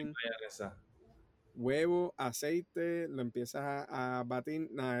homemade fácil. mayonesa. Huevo, aceite, lo empiezas a batir.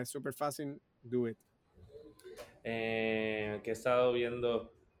 Nada, es súper fácil. Do it. Que he estado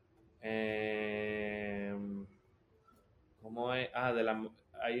viendo. eh, ¿Cómo es?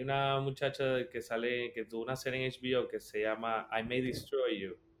 Hay una muchacha que sale, que tuvo una serie en HBO que se llama I May Destroy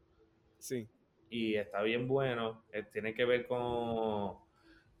You. Sí, Y está bien bueno. Tiene que ver con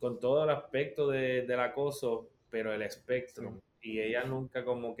todo el aspecto del acoso, pero el sí. espectro. Y ella nunca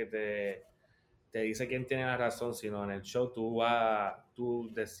como que te dice quién tiene la razón, sino en el show tú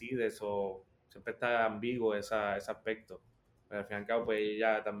decides o siempre está ambiguo ese aspecto. Pero al fin y al cabo, pues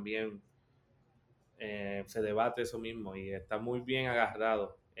ella también se debate eso mismo y está muy bien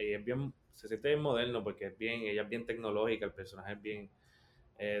agarrado. Se siente bien moderno porque ella es bien tecnológica, el personaje es bien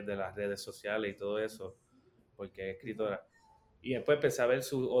de las redes sociales y todo eso, porque es Ujú. escritora. Y después empecé a ver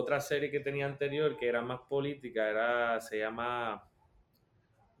su otra serie que tenía anterior, que era más política, se llama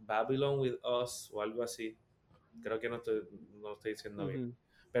Babylon with Us o algo así. Creo que no lo estoy diciendo bien. Ujú.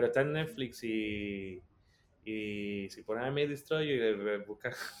 Pero está en Netflix y si pones a Me Destroy You y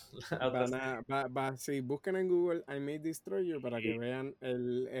buscas la otra serie. Sí, busquen en Google I May Destroy You para que Y- vean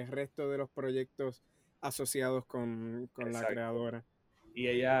el resto de los proyectos asociados con la exacto. creadora. Y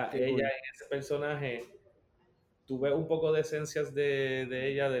Qué ella cool. en ese personaje, tuve un poco de esencias de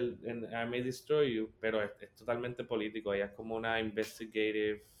ella en I May Destroy You, pero es totalmente político. Ella es como una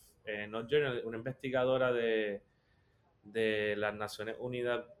investigative, no journal, una investigadora de las Naciones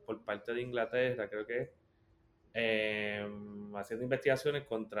Unidas por parte de Inglaterra, creo que es, haciendo investigaciones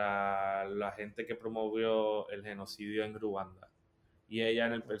contra la gente que promovió el genocidio en Ruanda. Y ella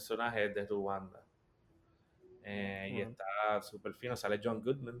en el personaje es de Ruanda. Y Wow, está súper fino. Sale John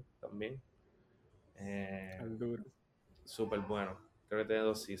Goodman también. Eh, al duro. Súper bueno. Creo que tiene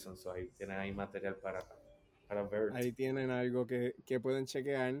 2 seasons, so ahí tienen ahí material para ver. Ahí tienen algo que pueden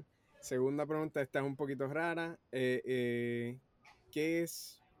chequear. Segunda pregunta, esta es un poquito rara. ¿Qué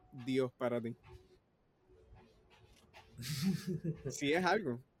es Dios para ti? Si es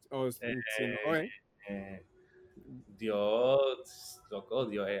algo, si no lo Eh, es, eh, Dios, loco,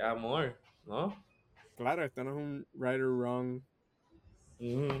 Dios es amor, ¿no? claro, esto no es un right or wrong.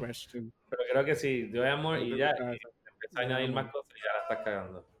 question. Pero creo que sí, Dios es amor ¿No y te ya, gusta y esa? empezó a añadir más cosas y ya la estás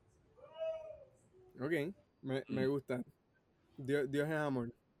cagando. Ok, me gusta. Dios es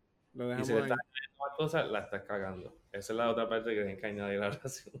amor. Lo Y si dejamos le ahí. estás añadiendo más cosas, la estás cagando. Esa es la otra parte que tienes que añadir a la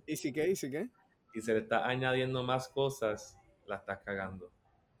oración. ¿Y si qué? ¿Y si qué? Y si le estás añadiendo más cosas, la estás cagando.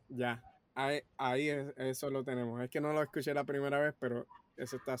 Ya. Ahí eso lo tenemos. Es que no lo escuché la primera vez, pero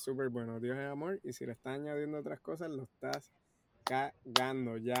eso está súper bueno. Dios es amor. Y si le estás añadiendo otras cosas, lo estás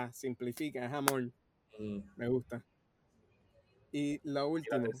cagando. Ya. Simplifica. Es amor. Mm. Me gusta. Y lo Y la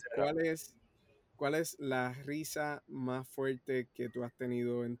último, tercera. ¿cuál es la risa más fuerte que tú has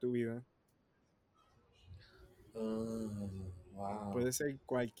tenido en tu vida? Wow. Puede ser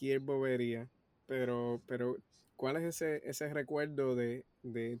cualquier bobería, pero ¿cuál es ese recuerdo de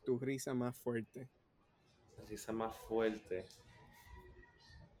tu risa más fuerte? La risa más fuerte.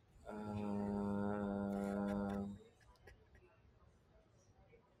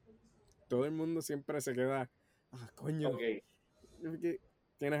 Todo el mundo siempre se queda, coño, Ok,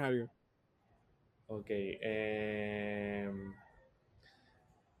 ¿tienes algo? ok.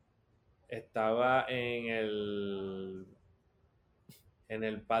 Estaba en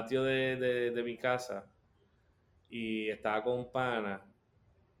el patio de mi casa y estaba con un pana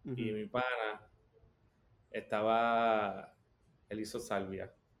y Ujú. mi pana estaba, él hizo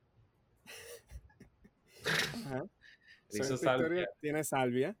salvia. Ajá. Él So, hizo esta historia salvia, tiene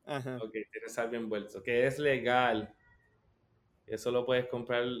salvia. Ajá. ok, tiene salvia envuelto, que es legal. Eso lo puedes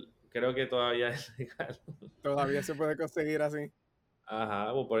comprar, creo que todavía es legal. Todavía se puede conseguir así.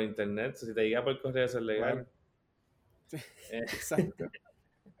 Ajá, o por internet, si te llega por correo eso es legal. Claro. Eh, Exacto.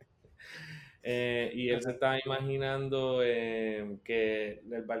 y él se estaba imaginando que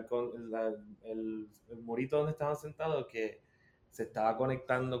el balcón, el murito donde estaban sentados, que se estaba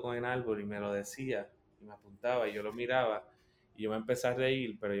conectando con el árbol y me lo decía y me apuntaba y yo lo miraba y yo me empecé a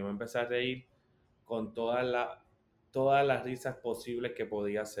reír, pero yo me empecé a reír con todas las risas posibles que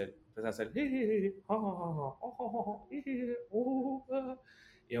podía hacer. Empecé a hacer y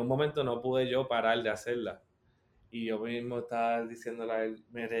en un momento no pude yo parar de hacerla. Y yo mismo estaba diciéndole a él,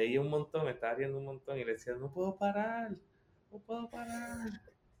 me reí un montón, me estaba riendo un montón y le decía, no puedo parar, no puedo parar.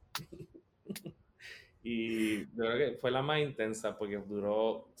 Y yo creo que fue la más intensa porque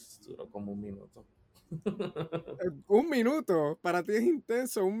duró como un minuto. Un minuto. Para ti es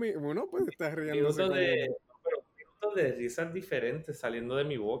intenso. Uno puede estar riéndose Minutos como... minutos de risas diferentes saliendo de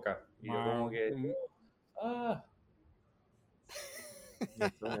mi boca. Y yo como Wow. que, ah. Y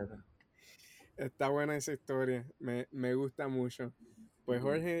eso era. Está buena esa historia. Me gusta mucho. Pues Ujú.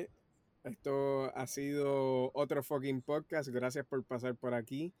 Jorge, esto ha sido otro fucking podcast. Gracias por pasar por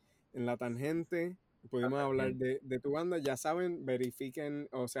aquí en La Tangente. Pudimos hablar de tu banda. Ya saben, verifiquen,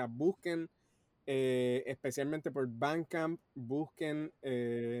 o sea, busquen especialmente por Bandcamp, busquen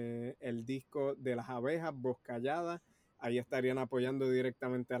el disco de Las Abejas, Voz Callada. Ahí estarían apoyando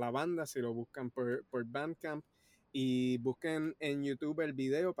directamente a la banda si lo buscan por Bandcamp. Y busquen en YouTube el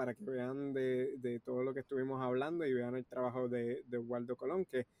video para que vean de todo lo que estuvimos hablando y vean el trabajo de Waldo Colón,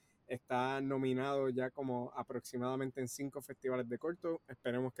 que está nominado ya como aproximadamente en 5 festivales de corto.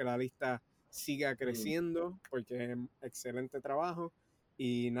 Esperemos que la lista siga creciendo porque es excelente trabajo.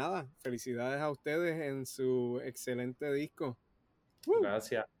 Y nada, felicidades a ustedes en su excelente disco.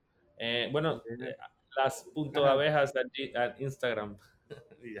 Gracias. Bueno, las punto Ajá. abejas al Instagram.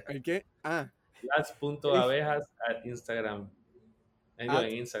 Y ya. ¿El qué? Las punto Ey, abejas al Instagram. Digo, at,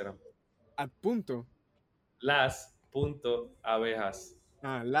 en Instagram. punto. Las punto abejas.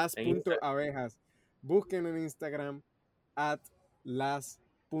 Las En punto Instagram. abejas. Busquen en Instagram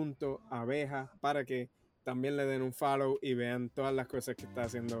 @las.abejas para que también le den un follow y vean todas las cosas que está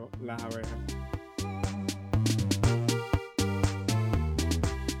haciendo las abejas.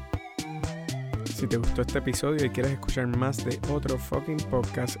 Si te gustó este episodio y quieres escuchar más de otro fucking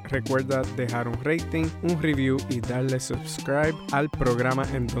podcast, recuerda dejar un rating, un review y darle subscribe al programa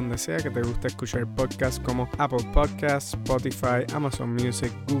en donde sea que te guste escuchar podcasts como Apple Podcasts, Spotify, Amazon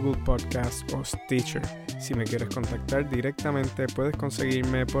Music, Google Podcasts o Stitcher. Si me quieres contactar directamente, puedes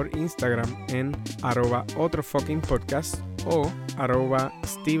conseguirme por Instagram en @otrofuckingpodcast o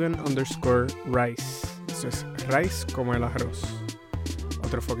 @Steven_Rice. Eso es Rice como el arroz.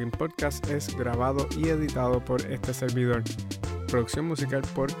 Otro Fucking Podcast es grabado y editado por este servidor. Producción musical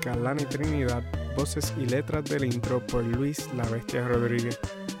por Kalani Trinidad. Voces y letras del intro por Luis La Bestia Rodríguez.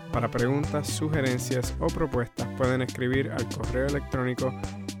 Para preguntas, sugerencias o propuestas pueden escribir al correo electrónico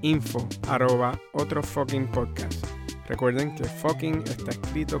info@otrofuckingpodcast. Recuerden que fucking está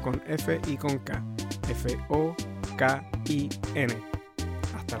escrito con F y con K. F-O-K-I-N.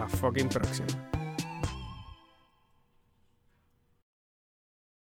 Hasta la fucking próxima.